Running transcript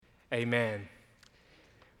Amen.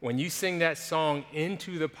 When you sing that song,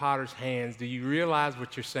 Into the Potter's Hands, do you realize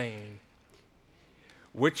what you're saying?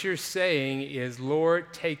 What you're saying is,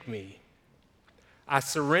 Lord, take me. I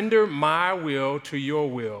surrender my will to your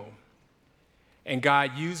will. And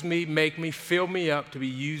God, use me, make me, fill me up to be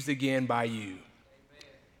used again by you.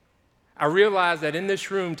 I realize that in this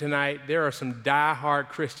room tonight, there are some die-hard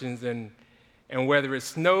Christians, and whether it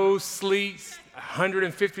snows, sleets,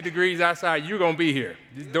 150 degrees outside, you're going to be here.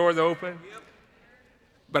 These doors are open.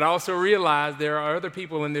 But I also realize there are other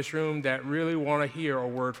people in this room that really want to hear a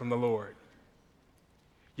word from the Lord.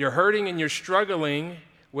 You're hurting and you're struggling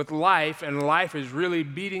with life, and life is really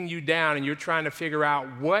beating you down, and you're trying to figure out,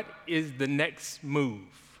 what is the next move?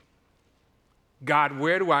 God,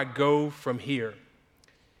 where do I go from here?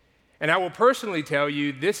 And I will personally tell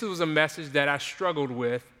you, this was a message that I struggled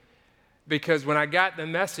with, because when I got the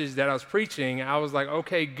message that I was preaching, I was like,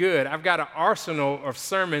 okay, good. I've got an arsenal of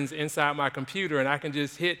sermons inside my computer, and I can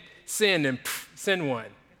just hit send and send one.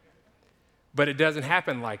 But it doesn't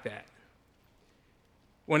happen like that.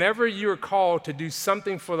 Whenever you're called to do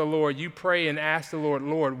something for the Lord, you pray and ask the Lord,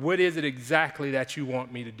 Lord, what is it exactly that you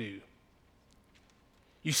want me to do?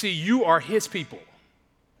 You see, you are his people.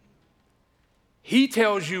 He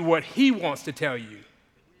tells you what he wants to tell you,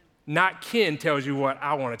 not Ken tells you what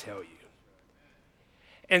I want to tell you.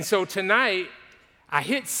 And so tonight, I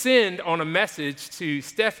hit send on a message to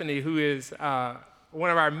Stephanie, who is one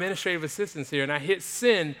of our administrative assistants here, and I hit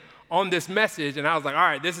send on this message, and I was like, all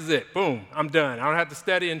right, this is it. Boom, I'm done. I don't have to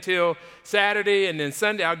study until Saturday, and then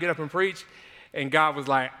Sunday I'll get up and preach. And God was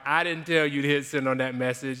like, I didn't tell you to hit send on that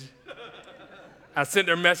message. I sent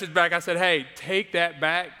her a message back. I said, hey, take that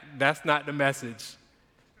back. That's not the message.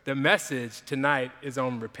 The message tonight is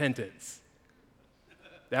on repentance.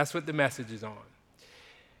 That's what the message is on.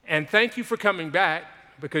 And thank you for coming back,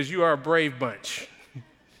 because you are a brave bunch.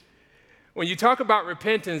 When you talk about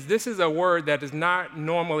repentance, this is a word that is not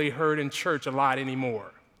normally heard in church a lot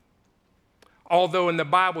anymore. Although in the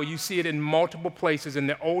Bible, you see it in multiple places in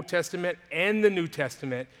the Old Testament and the New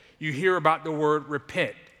Testament, you hear about the word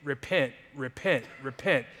repent, repent, repent,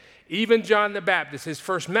 repent. Even John the Baptist, his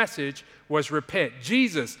first message was repent.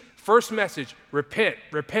 Jesus, first message, repent,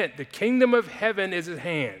 repent. The kingdom of heaven is at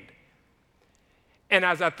hand. And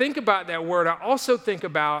as I think about that word, I also think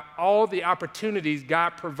about all the opportunities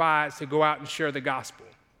God provides to go out and share the gospel.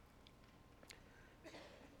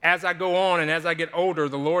 As I go on and as I get older,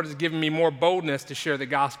 the Lord has given me more boldness to share the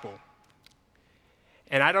gospel.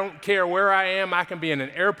 And I don't care where I am. I can be in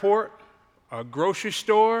an airport, a grocery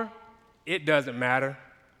store. It doesn't matter.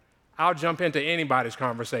 I'll jump into anybody's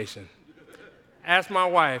conversation. Ask my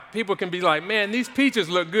wife. People can be like, man, these peaches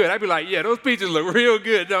look good. I'd be like, yeah, those peaches look real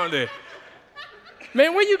good, don't they?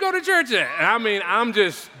 Man, where you go to church at? And I mean, I'm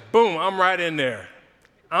just, boom, I'm right in there.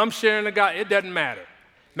 I'm sharing the gospel. It doesn't matter.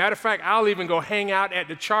 Matter of fact, I'll even go hang out at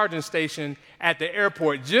the charging station at the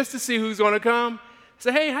airport just to see who's going to come.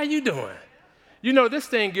 Say, hey, how you doing? You know, this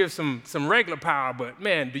thing gives some regular power, but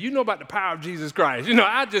man, do you know about the power of Jesus Christ? You know,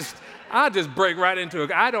 I just break right into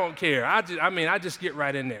it. I don't care. I just get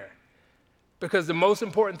right in there. Because the most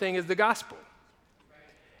important thing is the gospel.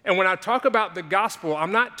 And when I talk about the gospel,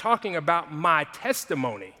 I'm not talking about my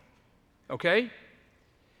testimony, okay?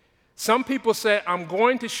 Some people say, I'm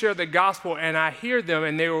going to share the gospel, and I hear them,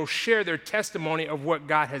 and they will share their testimony of what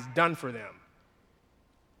God has done for them.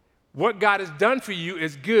 What God has done for you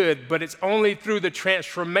is good, but it's only through the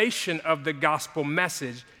transformation of the gospel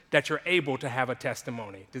message that you're able to have a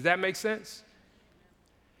testimony. Does that make sense?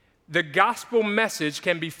 The gospel message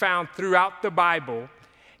can be found throughout the Bible.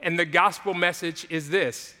 And the gospel message is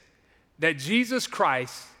this, that Jesus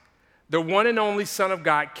Christ, the one and only Son of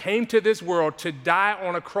God, came to this world to die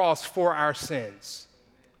on a cross for our sins.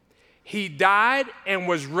 He died and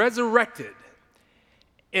was resurrected.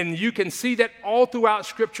 And you can see that all throughout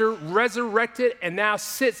Scripture, resurrected and now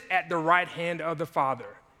sits at the right hand of the Father.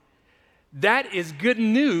 That is good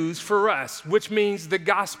news for us, which means the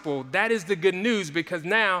gospel. That is the good news, because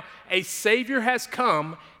now a Savior has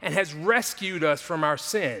come and has rescued us from our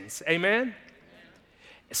sins. Amen?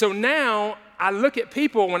 So now I look at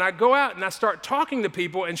people, when I go out and I start talking to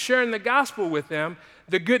people and sharing the gospel with them,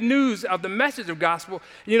 the good news of the message of gospel,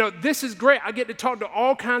 you know, this is great. I get to talk to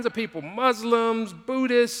all kinds of people, Muslims,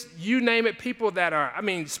 Buddhists, you name it, people that are,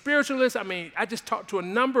 spiritualists. I just talk to a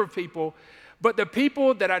number of people. But the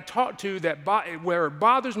people that I talk to where it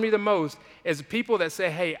bothers me the most is the people that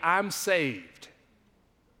say, hey, I'm saved.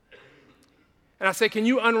 And I say, can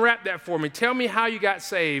you unwrap that for me? Tell me how you got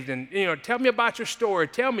saved, and tell me about your story.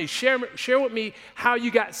 Tell me, share with me how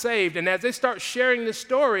you got saved. And as they start sharing this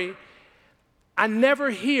story, I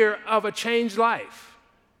never hear of a changed life.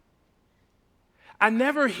 I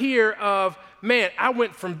never hear of, man, I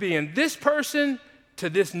went from being this person to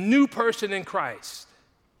this new person in Christ.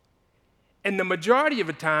 And the majority of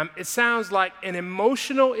the time, it sounds like an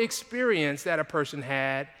emotional experience that a person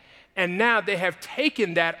had, and now they have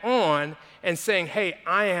taken that on and saying, hey,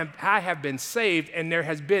 I have been saved, and there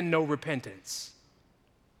has been no repentance.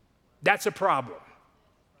 That's a problem.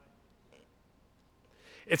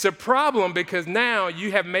 It's a problem because now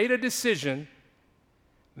you have made a decision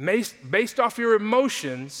based off your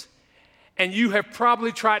emotions, and you have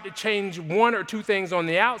probably tried to change one or two things on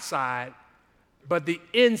the outside, but the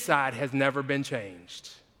inside has never been changed.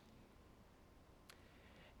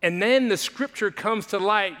 And then the scripture comes to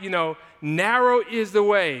light, narrow is the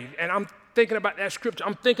way. And I'm thinking about that scripture.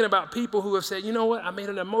 I'm thinking about people who have said, you know what, I made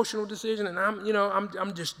an emotional decision and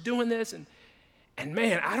I'm just doing this. And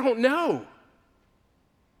man, I don't know.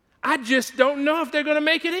 I just don't know if they're going to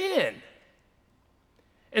make it in.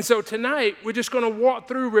 And so tonight, we're just going to walk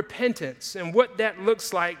through repentance and what that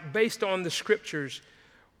looks like based on the scriptures.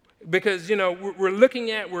 Because,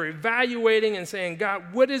 we're evaluating and saying,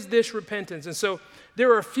 God, what is this repentance? And so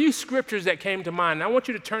there are a few scriptures that came to mind. I want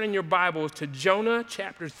you to turn in your Bibles to Jonah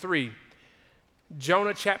chapter 3.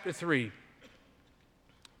 Jonah chapter 3.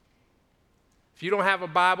 If you don't have a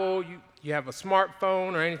Bible, you have a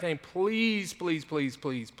smartphone or anything, please, pretty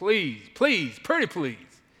please,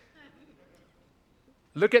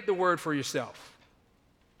 look at the word for yourself.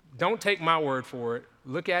 Don't take my word for it.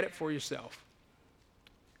 Look at it for yourself.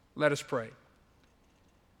 Let us pray.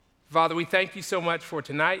 Father, we thank you so much for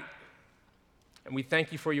tonight, and we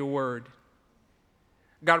thank you for your word.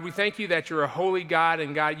 God, we thank you that you're a holy God,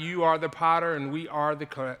 and God, you are the potter, and we are the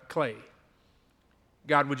clay.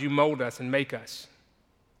 God, would you mold us and make us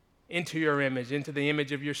into your image, into the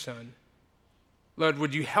image of your Son? Lord,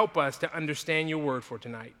 would you help us to understand your word for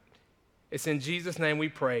tonight? It's in Jesus' name we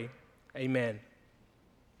pray. Amen.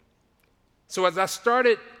 So as I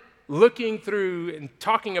started looking through and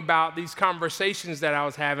talking about these conversations that I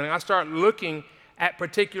was having, I started looking at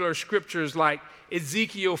particular scriptures like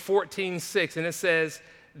Ezekiel 14:6, and it says,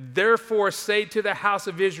 therefore say to the house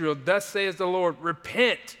of Israel, thus says the Lord,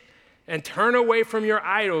 repent and turn away from your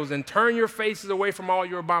idols and turn your faces away from all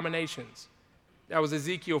your abominations. That was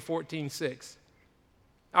Ezekiel 14:6.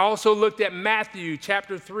 I also looked at Matthew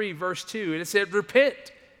chapter 3, verse 2, and it said,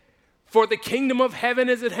 repent, for the kingdom of heaven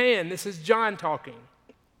is at hand. This is John talking.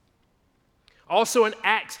 Also in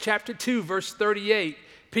Acts chapter 2, verse 38,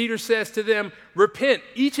 Peter says to them, repent,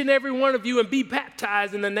 each and every one of you, and be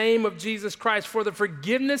baptized in the name of Jesus Christ for the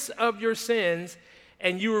forgiveness of your sins,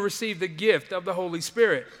 and you will receive the gift of the Holy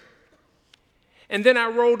Spirit. And then I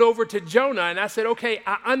rolled over to Jonah, and I said, okay,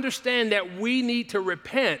 I understand that we need to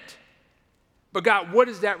repent, but God, what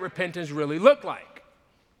does that repentance really look like?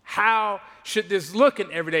 How should this look in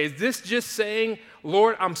every day? Is this just saying,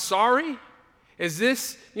 Lord, I'm sorry? Is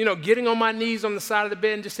this, getting on my knees on the side of the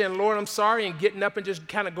bed and just saying, Lord, I'm sorry, and getting up and just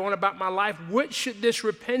kind of going about my life? What should this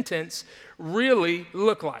repentance really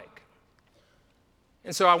look like?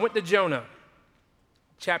 And so I went to Jonah,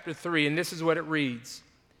 chapter 3, and this is what it reads.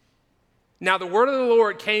 Now the word of the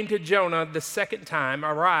Lord came to Jonah the second time,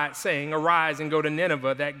 saying, arise and go to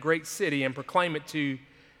Nineveh, that great city, and proclaim to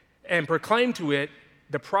it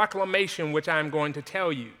the proclamation which I am going to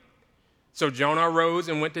tell you. So Jonah arose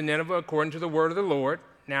and went to Nineveh according to the word of the Lord.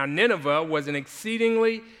 Now Nineveh was an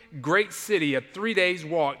exceedingly great city, a 3 days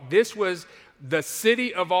walk. This was the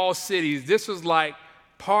city of all cities. This was like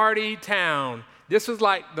party town. This was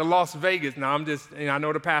like the Las Vegas. Now I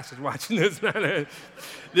know the pastor's watching this.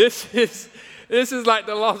 This is like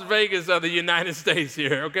the Las Vegas of the United States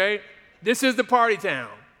here, okay? This is the party town.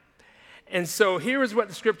 And so here is what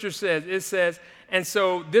the scripture says. It says, and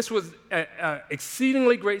so this was an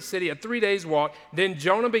exceedingly great city, a 3 days walk. Then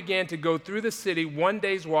Jonah began to go through the city 1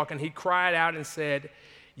 day's walk, and he cried out and said,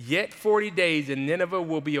 yet 40 days and Nineveh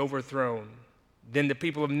will be overthrown. Then the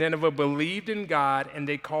people of Nineveh believed in God, and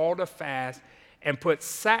they called a fast and put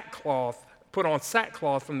on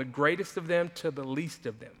sackcloth from the greatest of them to the least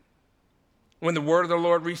of them. When the word of the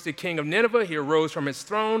Lord reached the king of Nineveh, he arose from his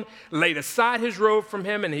throne, laid aside his robe from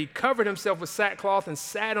him, and he covered himself with sackcloth and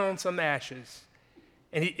sat on some ashes.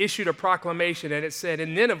 And he issued a proclamation, and it said,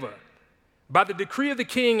 in Nineveh, by the decree of the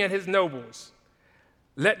king and his nobles,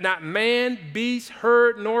 let not man, beast,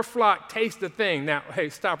 herd, nor flock taste the thing. Now, hey,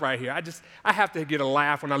 stop right here. I have to get a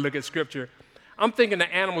laugh when I look at scripture. I'm thinking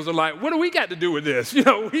the animals are like, what do we got to do with this?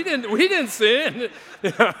 We didn't sin.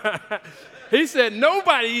 He said,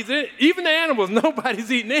 nobody's eating, even the animals,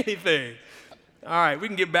 nobody's eating anything. All right, we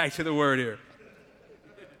can get back to the word here.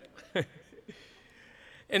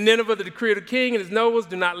 And Nineveh, the decree of the king and his nobles,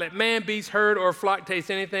 do not let man, beast, herd, or flock taste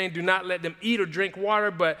anything. Do not let them eat or drink water,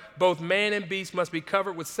 but both man and beast must be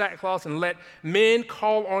covered with sackcloth, and let men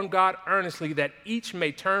call on God earnestly, that each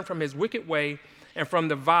may turn from his wicked way and from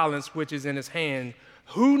the violence which is in his hand.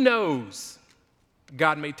 Who knows?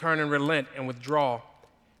 God may turn and relent and withdraw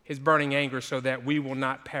his burning anger so that we will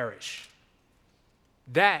not perish.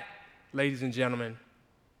 That, ladies and gentlemen,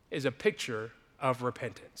 is a picture of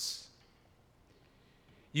repentance.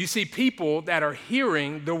 You see people that are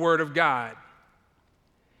hearing the word of God.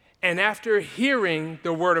 And after hearing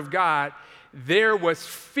the word of God, there was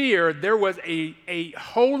fear. There was a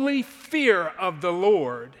holy fear of the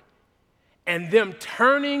Lord, and them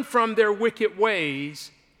turning from their wicked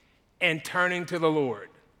ways and turning to the Lord.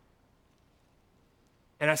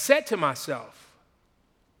 And I said to myself,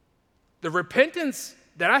 the repentance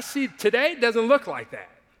that I see today doesn't look like that.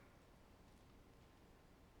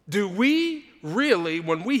 Do we really,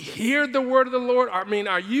 when we hear the word of the Lord,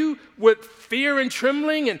 are you with fear and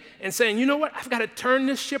trembling and saying, you know what, I've got to turn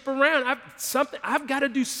this ship around. I've got to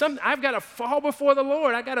do something. I've got to fall before the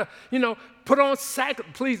Lord. I got to, put on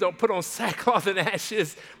sackcloth. Please don't put on sackcloth and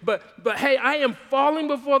ashes. But hey, I am falling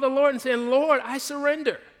before the Lord and saying, Lord, I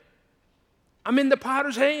surrender. I'm in the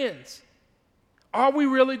potter's hands. Are we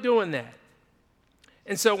really doing that?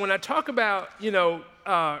 And so when I talk about,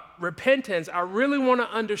 repentance, I really want to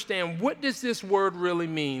understand, what does this word really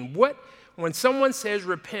mean? When someone says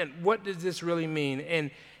repent, what does this really mean?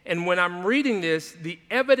 And when I'm reading this, the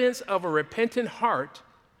evidence of a repentant heart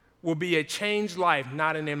will be a changed life,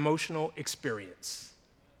 not an emotional experience.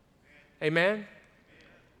 Amen?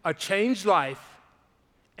 A changed life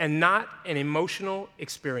and not an emotional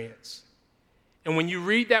experience. And when you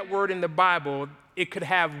read that word in the Bible, it could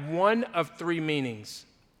have one of three meanings.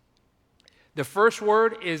 The first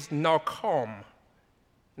word is nakom.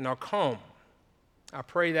 Nakom. I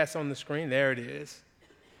pray that's on the screen. There it is.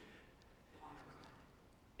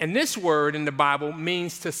 And this word in the Bible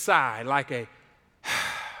means to sigh, like a,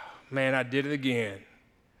 man, I did it again.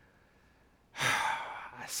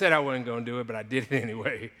 I said I wasn't going to do it, but I did it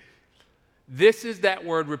anyway. This is that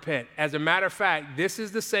word repent. As a matter of fact, this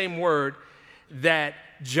is the same word that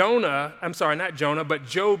Job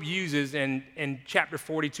uses in chapter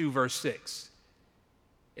 42, verse 6.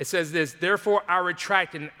 It says this, therefore I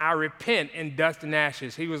retract and I repent in dust and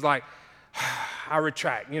ashes. He was like, I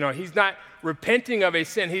retract. He's not repenting of a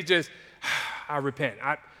sin. He's just, I repent.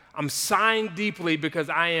 I'm sighing deeply because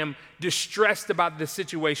I am distressed about the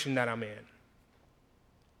situation that I'm in.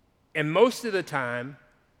 And most of the time,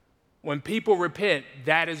 when people repent,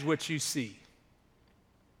 that is what you see.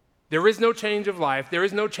 There is no change of life. There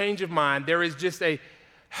is no change of mind. There is just I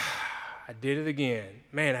did it again.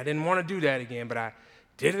 Man, I didn't want to do that again, but I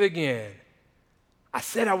did it again. I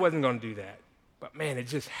said I wasn't going to do that, but man, it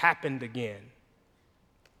just happened again.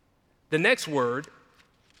 The next word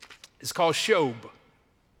is called shob.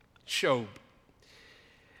 Shob.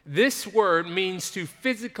 This word means to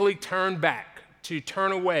physically turn back, to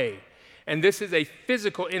turn away. And this is in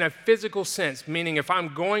a physical sense, meaning if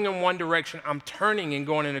I'm going in one direction, I'm turning and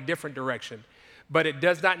going in a different direction. But it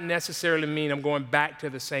does not necessarily mean I'm going back to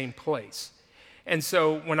the same place. And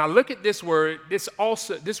so when I look at this word,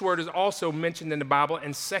 this word is also mentioned in the Bible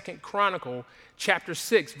in 2 Chronicles chapter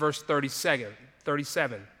 6, verse 37.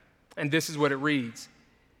 And this is what it reads.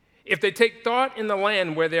 If they take thought in the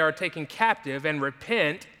land where they are taken captive and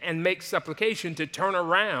repent and make supplication to turn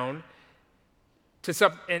around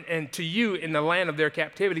to you in the land of their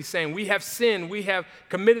captivity, saying, we have sinned, we have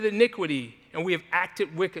committed iniquity, and we have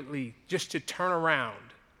acted wickedly, just to turn around.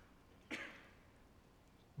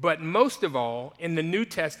 But most of all, in the New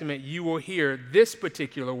Testament, you will hear this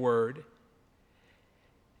particular word.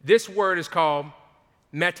 This word is called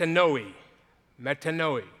metanoia.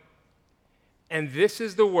 Metanoia. And this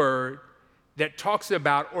is the word that talks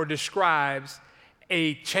about or describes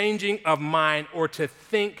a changing of mind or to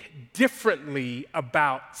think differently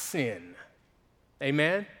about sin.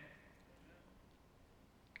 Amen?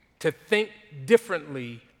 To think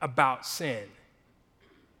differently about sin.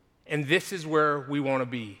 And this is where we want to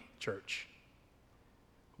be, church.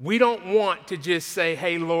 We don't want to just say,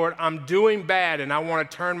 hey, Lord, I'm doing bad and I want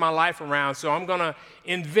to turn my life around, so I'm going to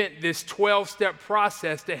invent this 12-step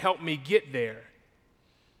process to help me get there.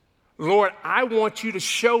 Lord, I want you to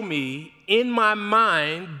show me in my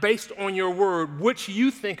mind, based on your word, what you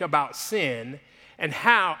think about sin and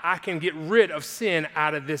how I can get rid of sin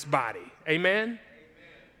out of this body. Amen? Amen.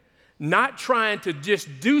 Not trying to just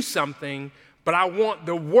do something, but I want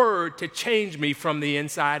the word to change me from the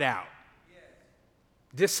inside out. Yes.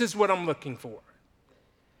 This is what I'm looking for.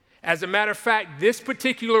 As a matter of fact, this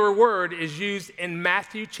particular word is used in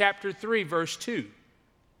Matthew chapter 3, verse 2,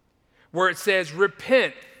 where it says,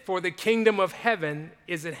 repent, for the kingdom of heaven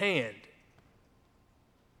is at hand.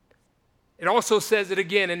 It also says it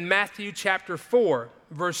again in Matthew chapter 4,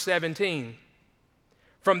 verse 17.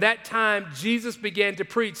 From that time, Jesus began to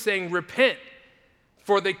preach, saying, repent,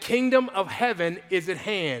 for the kingdom of heaven is at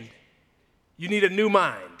hand. You need a new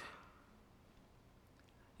mind.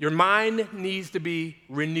 Your mind needs to be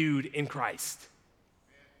renewed in Christ.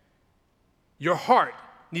 Your heart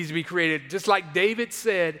needs to be created, just like David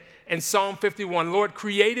said in Psalm 51, Lord,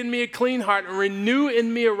 create in me a clean heart and renew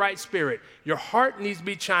in me a right spirit. Your heart needs to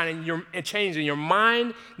be changing. Your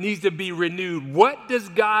mind needs to be renewed. What does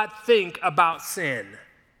God think about sin?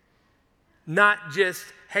 Not just,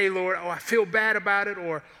 hey, Lord, I feel bad about it,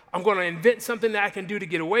 or I'm going to invent something that I can do to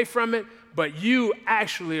get away from it. But you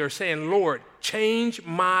actually are saying, Lord, change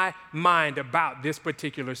my mind about this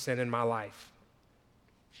particular sin in my life.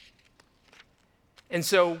 And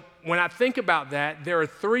so when I think about that, there are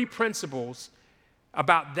three principles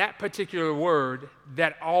about that particular word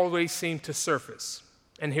that always seem to surface.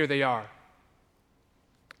 And here they are.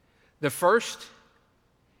 The first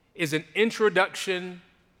is an introduction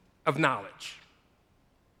of knowledge.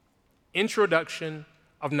 Introduction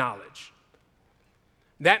of knowledge.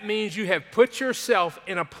 That means you have put yourself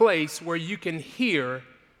in a place where you can hear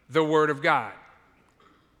the Word of God.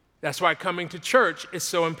 That's why coming to church is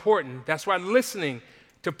so important. That's why listening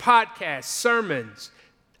to podcasts, sermons,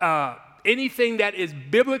 anything that is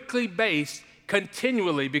biblically based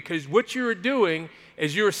continually, because what you're doing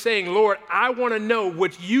is you're saying, Lord, I want to know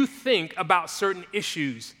what you think about certain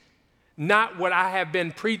issues, not what I have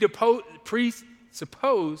been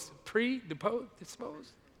predisposed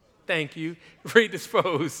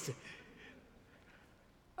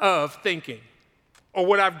of thinking, or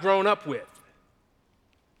what I've grown up with.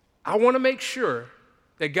 I want to make sure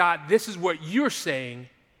that, God, this is what you're saying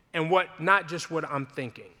and not just what I'm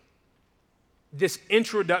thinking. This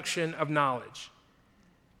introduction of knowledge.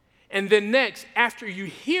 And then next, after you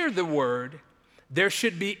hear the word, there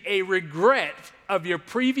should be a regret of your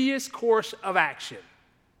previous course of action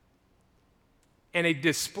and a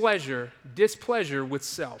displeasure with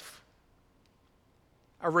self.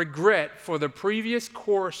 A regret for the previous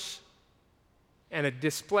course and a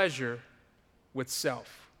displeasure with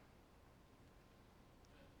self.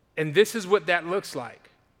 And this is what that looks like.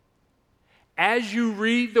 As you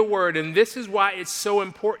read the word, and this is why it's so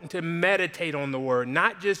important to meditate on the word,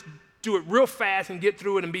 not just do it real fast and get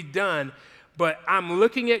through it and be done, but I'm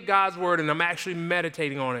looking at God's word and I'm actually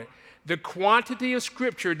meditating on it. The quantity of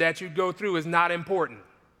scripture that you go through is not important.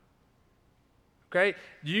 Okay?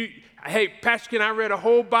 Hey, Pastor Ken, I read a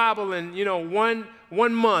whole Bible in,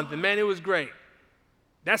 one month, and man, it was great.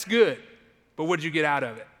 That's good. But what did you get out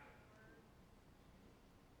of it?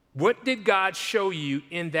 What did God show you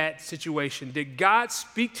in that situation? Did God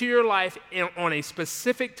speak to your life on a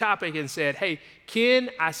specific topic and said, hey, Ken,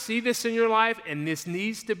 I see this in your life and this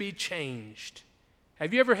needs to be changed?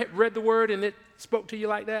 Have you ever read the word and it spoke to you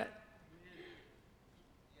like that?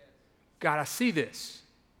 God, I see this.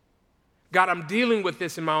 God, I'm dealing with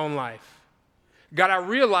this in my own life. God, I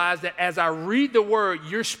realize that as I read the word,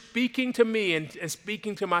 you're speaking to me and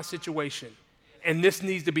speaking to my situation, and this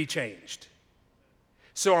needs to be changed.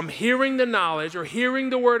 So I'm hearing the knowledge or hearing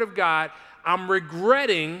the word of God. I'm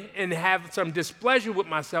regretting and have some displeasure with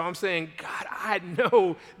myself. I'm saying, God, I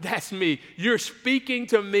know that's me. You're speaking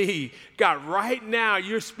to me. God, right now,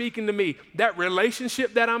 you're speaking to me. That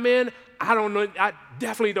relationship that I'm in, I don't know. I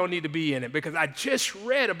definitely don't need to be in it because I just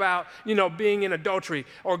read about, being in adultery.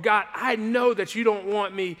 Or God, I know that you don't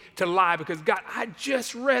want me to lie because God, I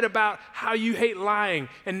just read about how you hate lying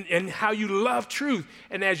and how you love truth.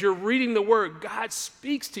 And as you're reading the word, God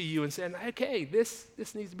speaks to you and saying, okay, this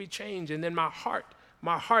needs to be changed. And then my heart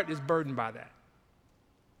is burdened by that.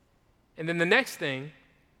 And then the next thing,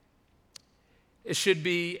 it should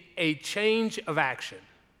be a change of action.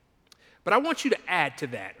 But I want you to add to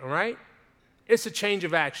that, all right? It's a change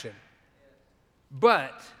of action.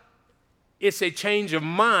 But it's a change of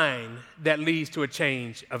mind that leads to a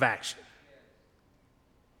change of action.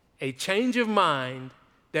 A change of mind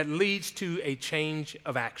that leads to a change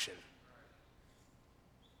of action.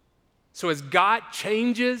 So as God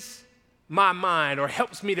changes my mind or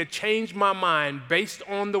helps me to change my mind based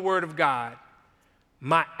on the Word of God,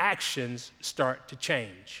 my actions start to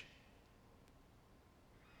change.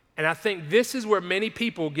 And I think this is where many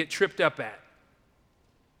people get tripped up at.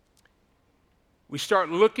 We start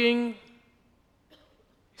looking,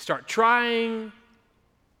 start trying,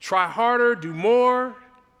 try harder, do more.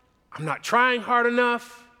 I'm not trying hard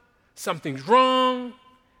enough. Something's wrong.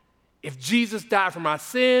 If Jesus died for my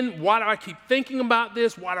sin, why do I keep thinking about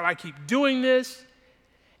this? Why do I keep doing this?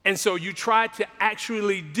 And so you try to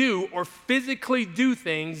actually do or physically do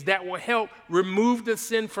things that will help remove the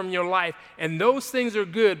sin from your life. And those things are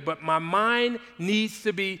good, but my mind needs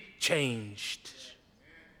to be changed.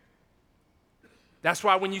 That's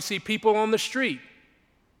why when you see people on the street,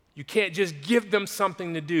 you can't just give them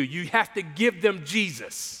something to do. You have to give them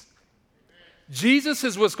Jesus. Jesus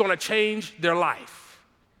is what's going to change their life.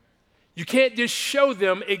 You can't just show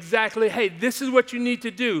them exactly, hey, this is what you need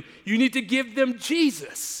to do. You need to give them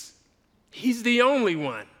Jesus. He's the only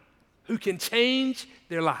one who can change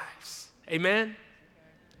their lives. Amen?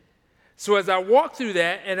 So as I walk through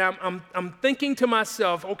that, and I'm thinking to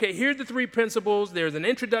myself, okay, here are the three principles. There's an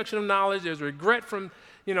introduction of knowledge. There's regret from,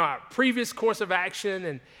 our previous course of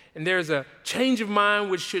action. And there's a change of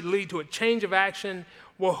mind, which should lead to a change of action.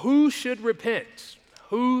 Well, who should repent?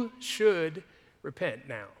 Who should repent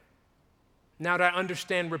now? Now that I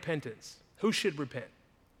understand repentance, who should repent?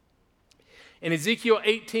 In Ezekiel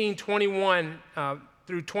 18:21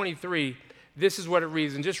 through 23, this is what it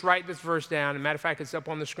reads, and just write this verse down. As a matter of fact, it's up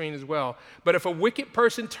on the screen as well. But if a wicked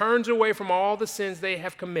person turns away from all the sins they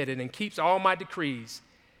have committed and keeps all my decrees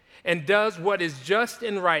and does what is just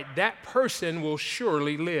and right, that person will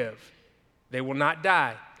surely live. They will not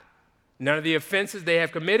die. None of the offenses they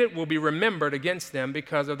have committed will be remembered against them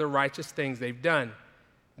because of the righteous things they've done.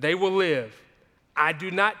 They will live. I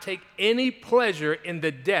do not take any pleasure in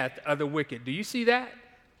the death of the wicked. Do you see that?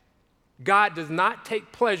 God does not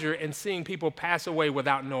take pleasure in seeing people pass away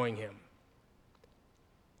without knowing him.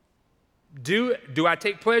 Do I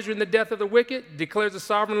take pleasure in the death of the wicked? Declares the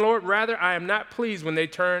sovereign Lord. Rather, I am not pleased when they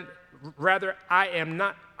turn. Rather, I am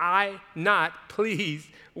not pleased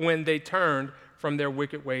when they turn from their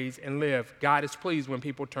wicked ways and live. God is pleased when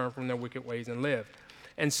people turn from their wicked ways and live.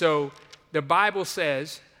 And so the Bible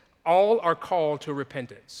says, all are called to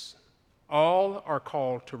repentance. All are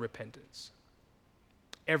called to repentance.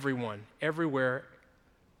 Everyone, everywhere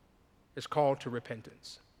is called to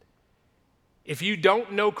repentance. If you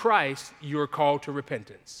don't know Christ, you are called to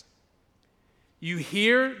repentance. You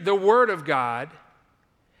hear the word of God,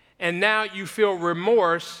 and now you feel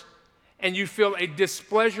remorse, and you feel a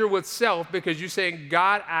displeasure with self because you're saying,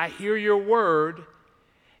 God, I hear your word,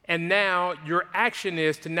 and now your action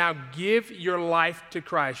is to now give your life to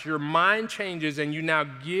Christ. Your mind changes and you now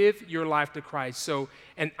give your life to Christ. So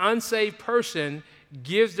an unsaved person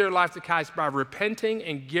gives their life to Christ by repenting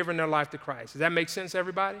and giving their life to Christ. Does that make sense,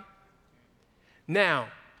 everybody? Now,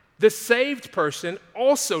 the saved person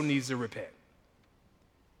also needs to repent.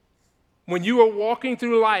 When you are walking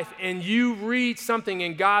through life and you read something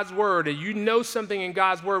in God's word and you know something in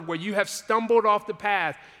God's word where you have stumbled off the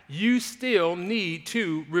path, you still need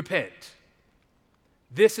to repent.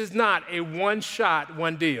 This is not a one-shot,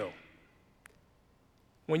 one deal.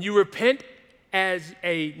 When you repent as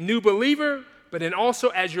a new believer, but then also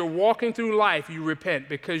as you're walking through life, you repent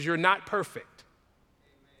because you're not perfect.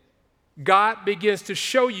 God begins to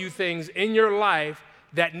show you things in your life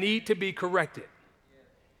that need to be corrected.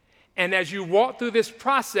 And as you walk through this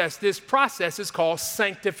process is called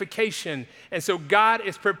sanctification. And so God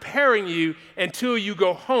is preparing you until you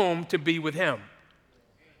go home to be with him.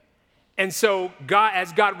 And so God,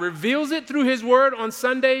 as God reveals it through his word on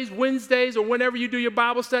Sundays, Wednesdays, or whenever you do your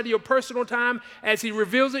Bible study, your personal time, as he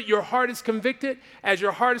reveals it, your heart is convicted. As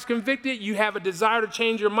your heart is convicted, you have a desire to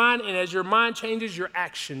change your mind. And as your mind changes, your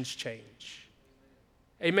actions change.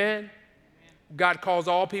 Amen? God calls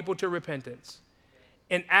all people to repentance.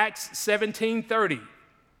 In Acts 17:30,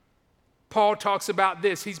 Paul talks about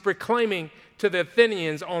this. He's proclaiming to the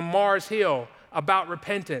Athenians on Mars Hill about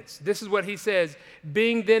repentance. This is what he says,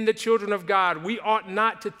 being then the children of God, we ought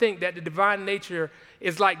not to think that the divine nature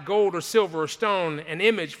is like gold or silver or stone, an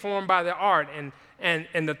image formed by the art and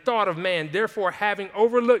the thought of man. Therefore, having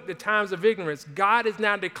overlooked the times of ignorance, God is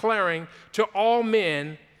now declaring to all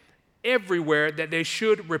men everywhere that they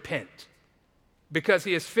should repent, because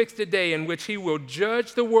he has fixed a day in which he will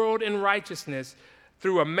judge the world in righteousness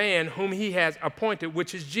through a man whom he has appointed,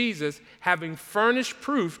 which is Jesus, having furnished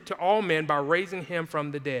proof to all men by raising him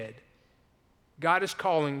from the dead. God is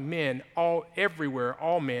calling men everywhere,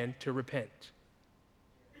 all men, to repent.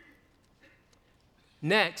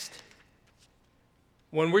 Next,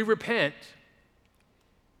 when we repent,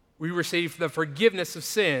 we receive the forgiveness of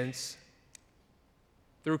sins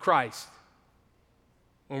through Christ.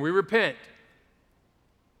 When we repent,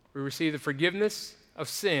 we receive the forgiveness of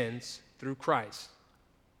sins through Christ.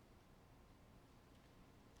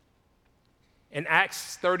 In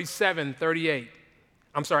Acts chapter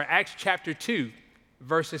 2,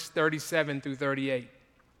 verses 37 through 38.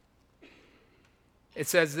 It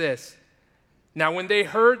says this, "Now when they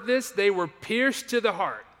heard this, they were pierced to the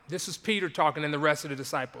heart." This is Peter talking and the rest of the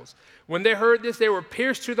disciples. "When they heard this, they were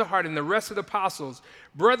pierced to the heart, and the rest of the apostles,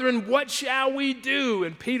 'Brethren, what shall we do?'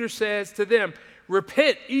 And Peter says to them,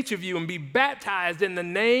 'Repent, each of you, and be baptized in the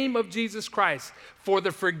name of Jesus Christ for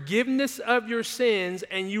the forgiveness of your sins,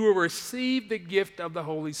 and you will receive the gift of the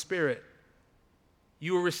Holy Spirit.'"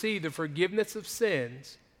 You will receive the forgiveness of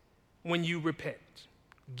sins when you repent.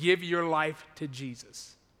 Give your life to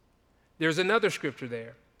Jesus. There's another scripture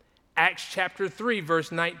there. Acts chapter 3,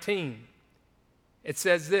 verse 19. It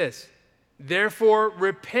says this, "Therefore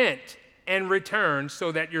repent and return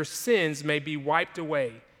so that your sins may be wiped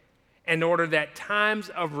away, in order that times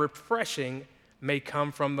of refreshing may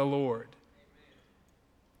come from the Lord."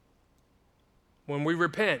 When we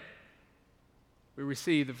repent, we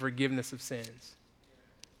receive the forgiveness of sins.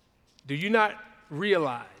 Do you not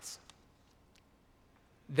realize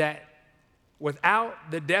that without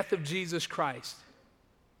the death of Jesus Christ,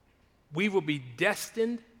 we will be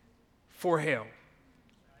destined for hell?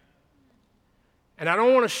 And I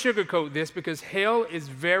don't want to sugarcoat this because hell is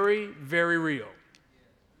very, very real.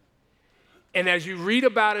 And as you read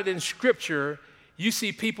about it in Scripture, you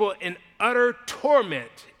see people in utter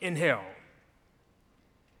torment in hell.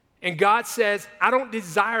 And God says, "I don't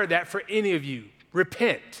desire that for any of you.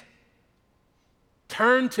 Repent.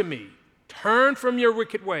 Turn to me. Turn from your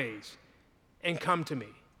wicked ways and come to me."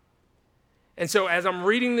 And so as I'm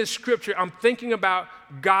reading this scripture, I'm thinking about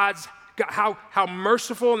how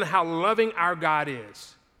merciful and how loving our God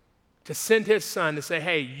is to send his son to say,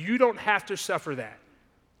 hey, you don't have to suffer that.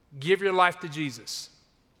 Give your life to Jesus.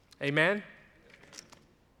 Amen?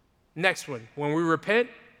 Next one. When we repent,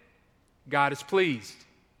 God is pleased.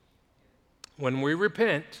 When we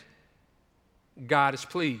repent, God is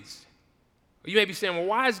pleased. You may be saying, well,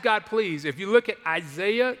 why is God pleased? If you look at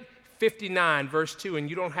Isaiah 59, verse 2, and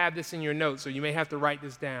you don't have this in your notes, so you may have to write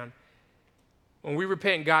this down. When we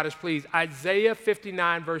repent, God is pleased. Isaiah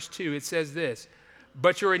 59, verse 2, it says this,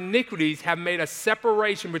 "But your iniquities have made a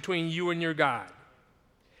separation between you and your God,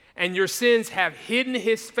 and your sins have hidden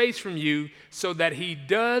his face from you so that he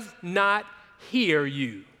does not hear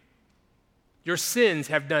you." Your sins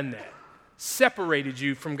have done that. Separated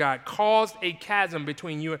you from God, caused a chasm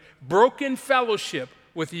between you, broken fellowship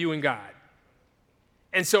with you and God.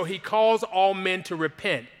 And so he calls all men to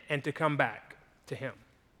repent and to come back to him.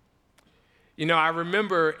 You know, I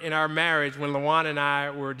remember in our marriage when LaJuana and I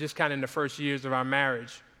were just kind of in the first years of our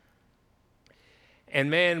marriage. And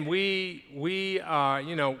man, we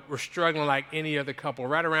were struggling like any other couple.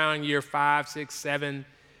 Right around year 5, 6, 7,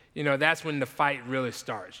 that's when the fight really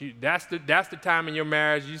starts. That's the time in your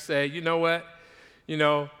marriage you say, you know what?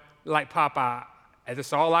 Like Popeye,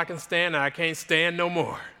 that's all I can stand and I can't stand no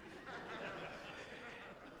more.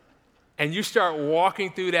 And you start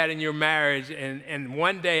walking through that in your marriage, and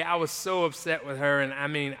one day I was so upset with her, and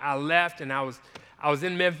I left, and I was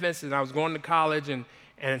in Memphis, and I was going to college,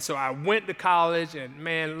 and so I went to college, and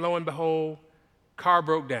man, lo and behold, car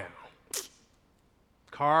broke down.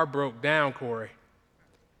 Car broke down, Corey.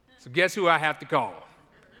 So guess who I have to call?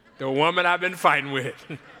 The woman I've been fighting with.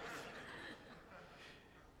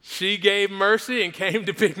 She gave mercy and came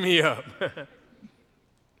to pick me up.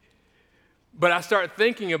 But I started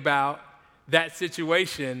thinking about that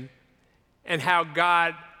situation and how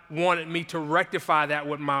God wanted me to rectify that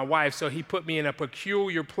with my wife, so he put me in a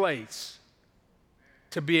peculiar place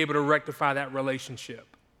to be able to rectify that relationship.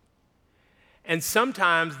 And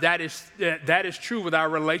sometimes that is true with our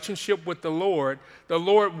relationship with the Lord. The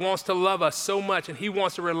Lord wants to love us so much, and he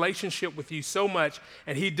wants a relationship with you so much,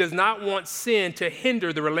 and he does not want sin to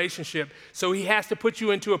hinder the relationship, so he has to put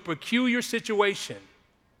you into a peculiar situation.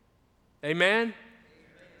 Amen?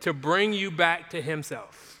 To bring you back to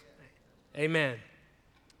himself. Amen.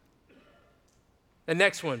 The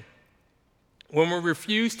next one. When we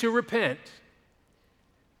refuse to repent,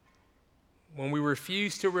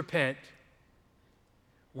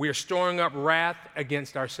 we are storing up wrath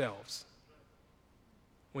against ourselves.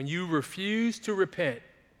 When you refuse to repent,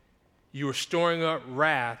 you are storing up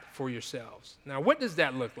wrath for yourselves. Now, what does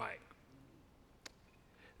that look like?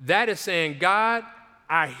 That is saying, God,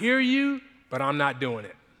 I hear you, but I'm not doing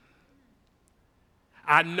it.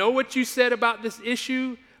 I know what you said about this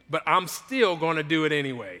issue, but I'm still going to do it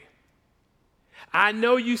anyway. I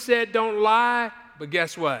know you said don't lie, but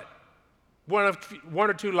guess what? One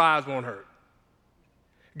or two lies won't hurt.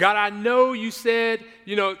 God, I know you said,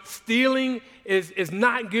 stealing is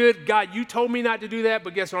not good. God, you told me not to do that,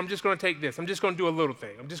 but guess what? I'm just going to take this. I'm just going to do a little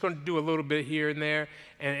thing. I'm just going to do a little bit here and there,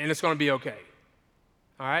 and it's going to be okay.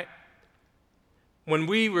 All right? When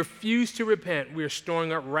we refuse to repent, we are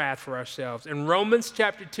storing up wrath for ourselves. In Romans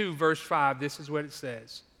chapter 2, verse 5, this is what it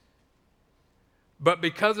says. But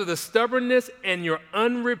because of the stubbornness and your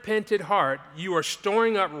unrepented heart, you are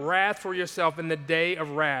storing up wrath for yourself in the day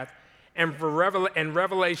of wrath and for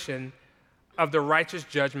revelation of the righteous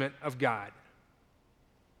judgment of God.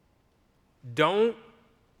 Don't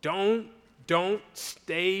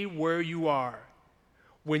stay where you are.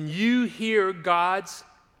 When you hear God's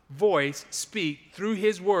voice speak through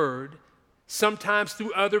his word, sometimes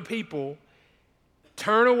through other people,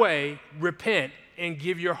 turn away, repent, and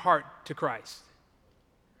give your heart to Christ.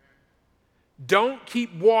 Don't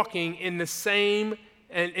keep walking in the same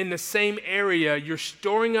area. You're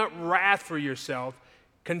storing up wrath for yourself.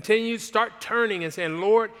 Continue, start turning and saying,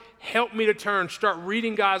 Lord, help me to turn. Start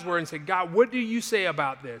reading God's word and say, God, what do you say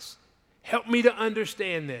about this? Help me to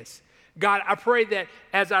understand this. God, I pray that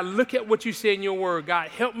as I look at what you say in your word, God,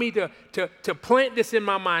 help me to plant this in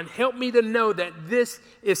my mind. Help me to know that this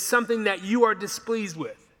is something that you are displeased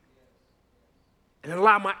with. And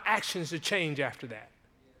allow my actions to change after that.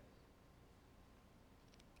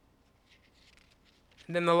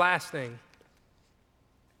 And then the last thing,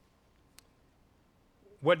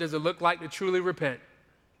 what does it look like to truly repent?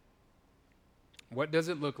 What does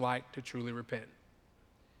it look like to truly repent?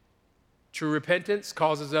 True repentance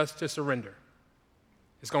causes us to surrender.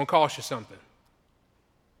 It's going to cost you something.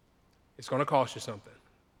 It's going to cost you something.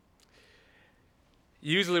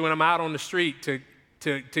 Usually when I'm out on the street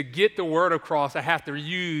to get the word across, I have to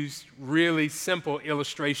use really simple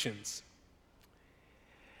illustrations.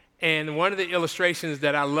 And one of the illustrations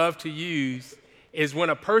that I love to use is when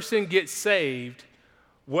a person gets saved,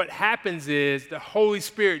 what happens is the Holy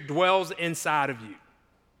Spirit dwells inside of you.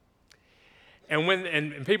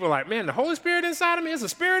 And people are like, man, the Holy Spirit inside of me? Is a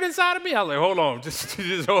spirit inside of me? I was like, hold on, just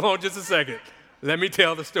hold on just a second. Let me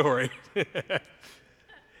tell the story. And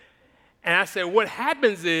I said, what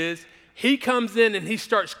happens is he comes in and he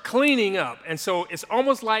starts cleaning up. And so it's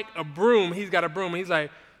almost like a broom. He's got a broom. And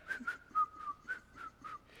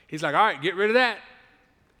he's like, all right, get rid of that.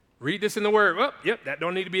 Read this in the word. Oh, yep, that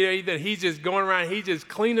don't need to be there either. He's just going around, he's just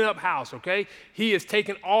cleaning up house, okay? He is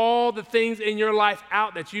taking all the things in your life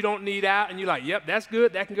out that you don't need out, and you're like, yep, that's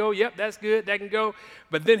good, that can go. Yep, that's good, that can go.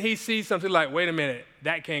 But then he sees something like, wait a minute,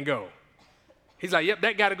 that can't go. He's like, yep,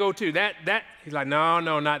 that got to go too. That. He's like,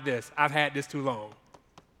 no, not this. I've had this too long.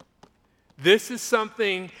 This is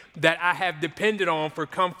something that I have depended on for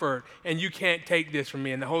comfort, and you can't take this from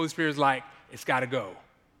me. And the Holy Spirit's like, it's got to go.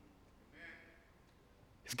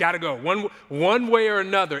 It's got to go. One way or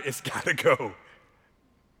another, it's got to go.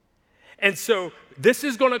 And so this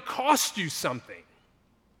is going to cost you something.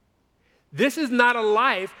 This is not a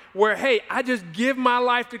life where, hey, I just give my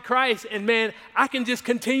life to Christ and, man, I can just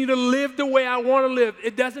continue to live the way I want to live.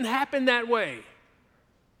 It doesn't happen that way.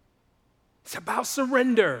 It's about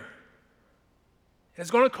surrender. And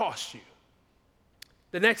it's going to cost you.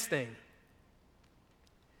 The next thing,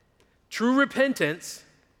 true repentance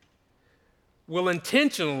will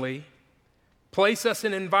intentionally place us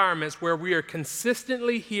in environments where we are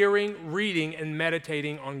consistently hearing, reading, and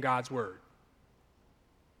meditating on God's word.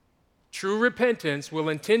 True repentance will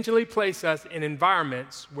intentionally place us in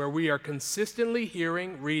environments where we are consistently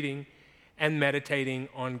hearing, reading, and meditating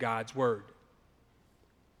on God's word.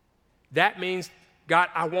 That means, God,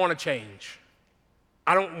 I want to change.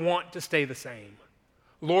 I don't want to stay the same.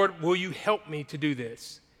 Lord, will you help me to do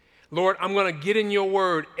this? Lord, I'm going to get in your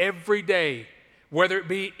word every day, whether it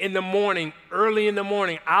be in the morning, early in the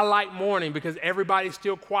morning. I like morning because everybody's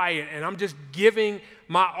still quiet, and I'm just giving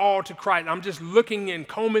my all to Christ. I'm just looking and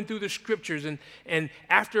combing through the scriptures, and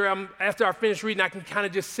after I finish reading, I can kind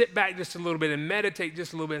of just sit back just a little bit and meditate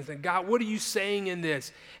just a little bit and think, God, what are you saying in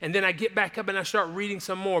this? And then I get back up and I start reading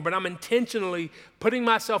some more, but I'm intentionally putting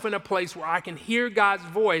myself in a place where I can hear God's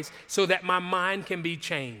voice so that my mind can be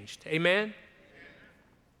changed. Amen?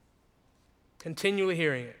 Continually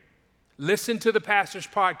hearing it. Listen to the pastor's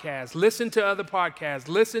podcast. Listen to other podcasts.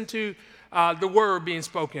 Listen to the word being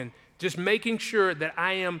spoken. Just making sure that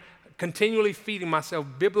I am continually feeding myself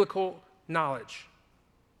biblical knowledge.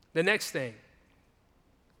 The next thing,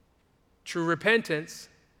 true repentance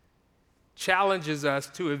challenges us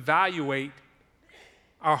to evaluate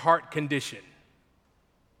our heart condition.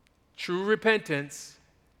 True repentance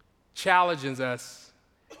challenges us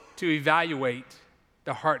to evaluate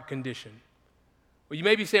the heart condition. Well, you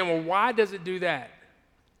may be saying, well, why does it do that?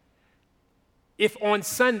 If on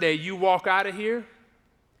Sunday you walk out of here,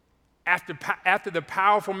 after the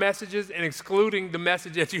powerful messages and excluding the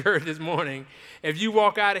message that you heard this morning, if you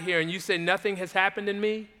walk out of here and you say nothing has happened in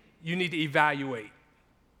me, you need to evaluate.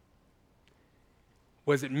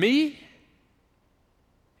 Was it me?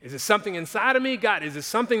 Is it something inside of me? God, is it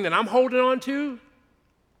something that I'm holding on to?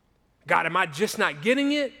 God, am I just not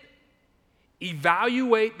getting it?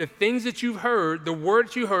 Evaluate the things that you've heard, the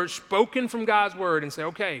words you heard spoken from God's word, and say,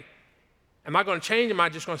 okay, am I going to change? Am I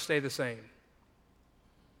just going to stay the same?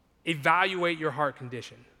 Evaluate your heart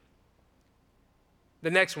condition.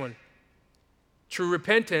 The next one, true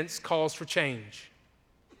repentance calls for change.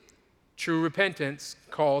 True repentance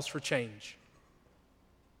calls for change.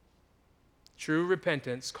 True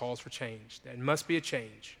repentance calls for change. There must be a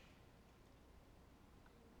change.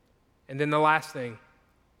 And then the last thing,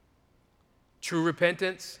 true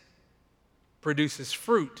repentance produces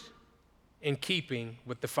fruit in keeping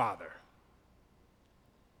with the Father.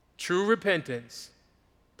 True repentance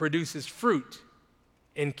produces fruit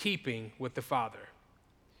in keeping with the Father.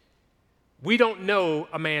 We don't know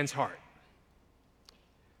a man's heart.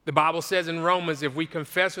 The Bible says in Romans, if we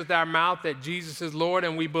confess with our mouth that Jesus is Lord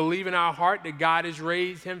and we believe in our heart that God has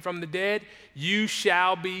raised him from the dead, you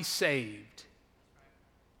shall be saved.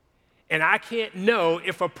 And I can't know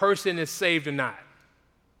if a person is saved or not.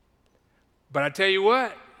 But I tell you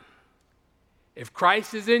what, if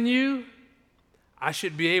Christ is in you, I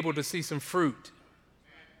should be able to see some fruit.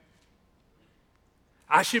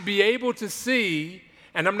 I should be able to see,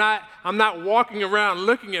 and I'm not walking around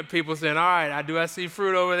looking at people saying, all right, do I see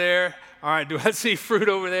fruit over there? All right, do I see fruit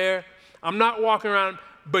over there? I'm not walking around,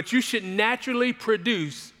 but you should naturally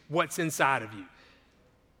produce what's inside of you.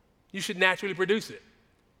 You should naturally produce it.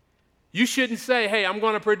 You shouldn't say, hey, I'm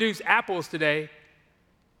going to produce apples today,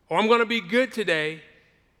 or I'm going to be good today.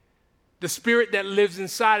 The spirit that lives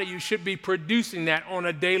inside of you should be producing that on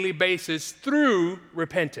a daily basis through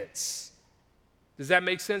repentance. Does that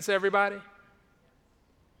make sense, everybody?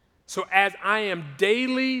 So as I am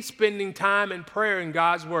daily spending time in prayer in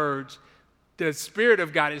God's words, the Spirit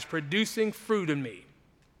of God is producing fruit in me.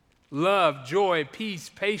 Love, joy,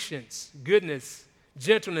 peace, patience, goodness,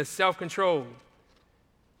 gentleness, self-control.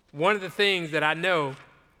 One of the things that I know,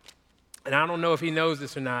 and I don't know if he knows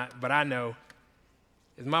this or not, but I know,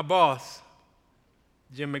 is my boss,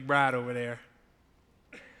 Jim McBride over there.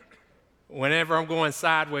 Whenever I'm going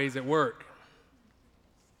sideways at work,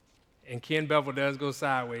 and Ken Bevel does go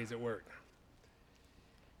sideways at work,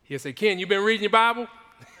 he'll say, Ken, you been reading your Bible?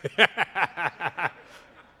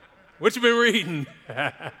 What you been reading?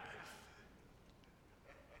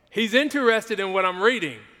 He's interested in what I'm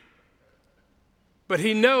reading. But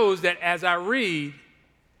he knows that as I read,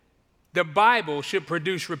 the Bible should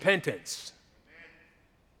produce repentance.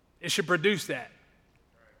 It should produce that.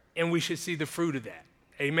 And we should see the fruit of that.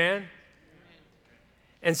 Amen?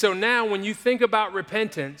 And so now when you think about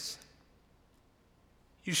repentance,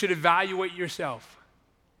 you should evaluate yourself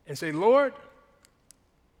and say, Lord,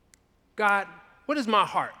 God, what is my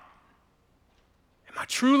heart? Am I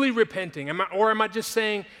truly repenting? Or am I just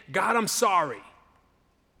saying, God, I'm sorry?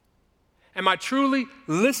 Am I truly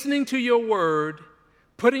listening to your word,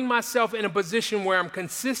 putting myself in a position where I'm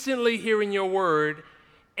consistently hearing your word,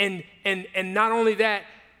 and not only that,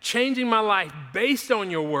 changing my life based on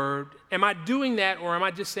your word? Am I doing that, or am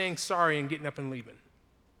I just saying sorry and getting up and leaving?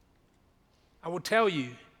 I will tell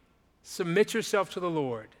you, submit yourself to the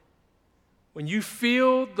Lord. When you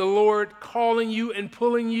feel the Lord calling you and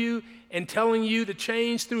pulling you and telling you to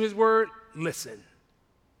change through his word, listen.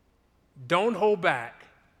 Don't hold back.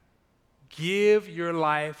 Give your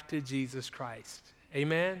life to Jesus Christ.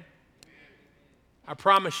 Amen? I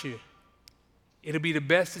promise you, it'll be the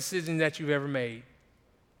best decision that you've ever made.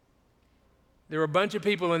 There are a bunch of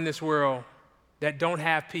people in this world that don't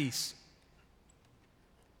have peace.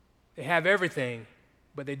 They have everything,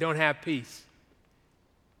 but they don't have peace.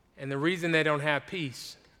 And the reason they don't have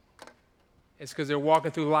peace is because they're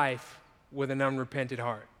walking through life with an unrepented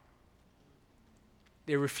heart.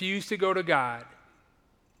 They refuse to go to God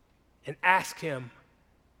and ask him,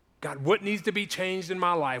 God, what needs to be changed in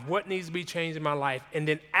my life? What needs to be changed in my life? And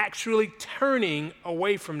then actually turning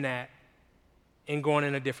away from that and going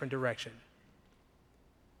in a different direction.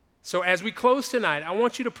 So as we close tonight, I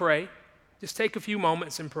want you to pray. Just take a few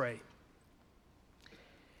moments and pray.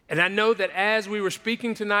 And I know that as we were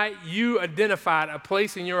speaking tonight, you identified a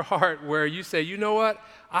place in your heart where you say, you know what?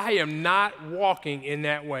 I am not walking in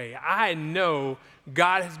that way. I know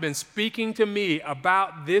God has been speaking to me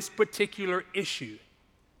about this particular issue.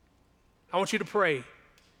 I want you to pray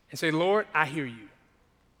and say, Lord, I hear you.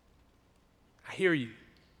 I hear you.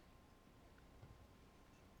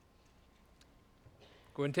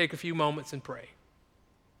 Go ahead and take a few moments and pray.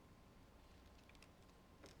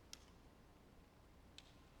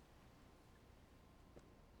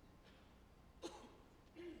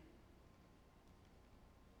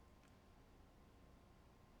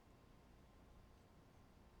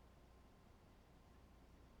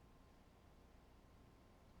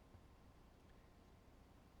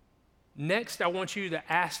 Next, I want you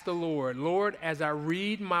to ask the Lord, Lord, as I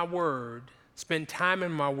read my word, spend time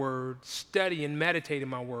in my word, study and meditate in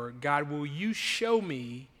my word, God, will you show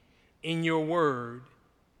me in your word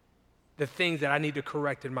the things that I need to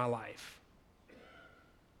correct in my life?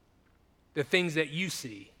 The things that you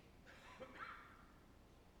see.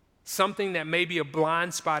 Something that may be a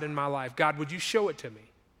blind spot in my life. God, would you show it to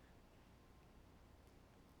me?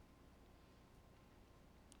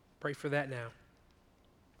 Pray for that now.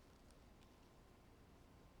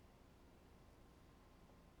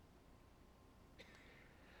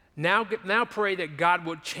 Now pray that God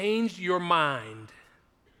would change your mind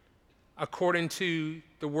according to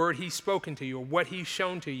the word he's spoken to you, or what he's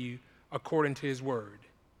shown to you according to his word.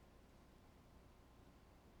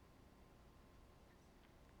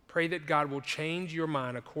 Pray that God will change your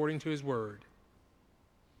mind according to his word.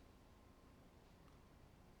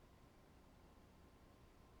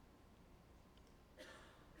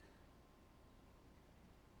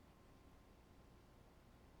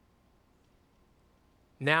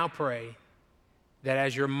 Now pray that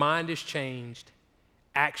as your mind is changed,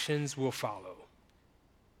 actions will follow.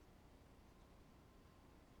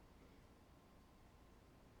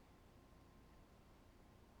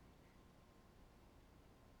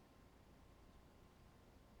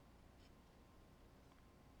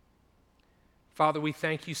 Father, we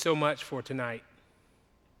thank you so much for tonight.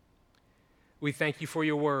 We thank you for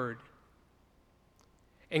your word.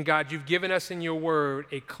 And God, you've given us in your word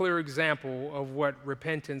a clear example of what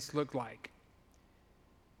repentance looked like.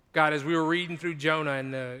 God, as we were reading through Jonah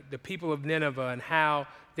and the people of Nineveh and how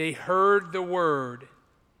they heard the word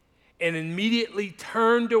and immediately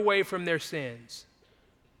turned away from their sins,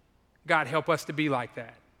 God, help us to be like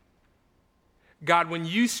that. God, when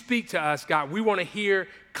you speak to us, God, we want to hear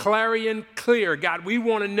clarion clear. God, we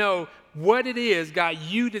want to know what it is, God,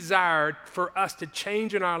 you desire for us to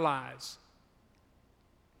change in our lives.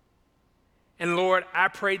 And Lord, I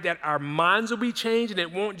pray that our minds will be changed, and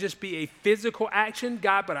it won't just be a physical action,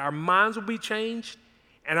 God, but our minds will be changed,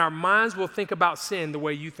 and our minds will think about sin the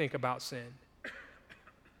way you think about sin.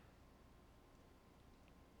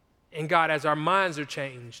 And God, as our minds are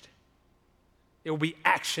changed, there will be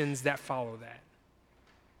actions that follow that.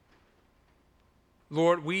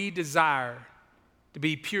 Lord, we desire to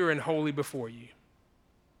be pure and holy before you.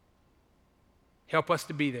 Help us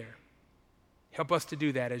to be there. Help us to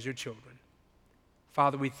do that as your children.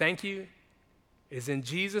 Father, we thank you. It is in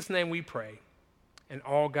Jesus' name we pray. And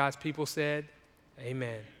all God's people said,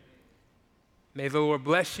 amen. May the Lord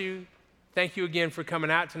bless you. Thank you again for coming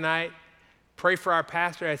out tonight. Pray for our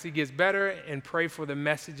pastor as he gets better, and pray for the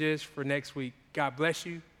messages for next week. God bless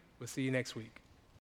you. We'll see you next week.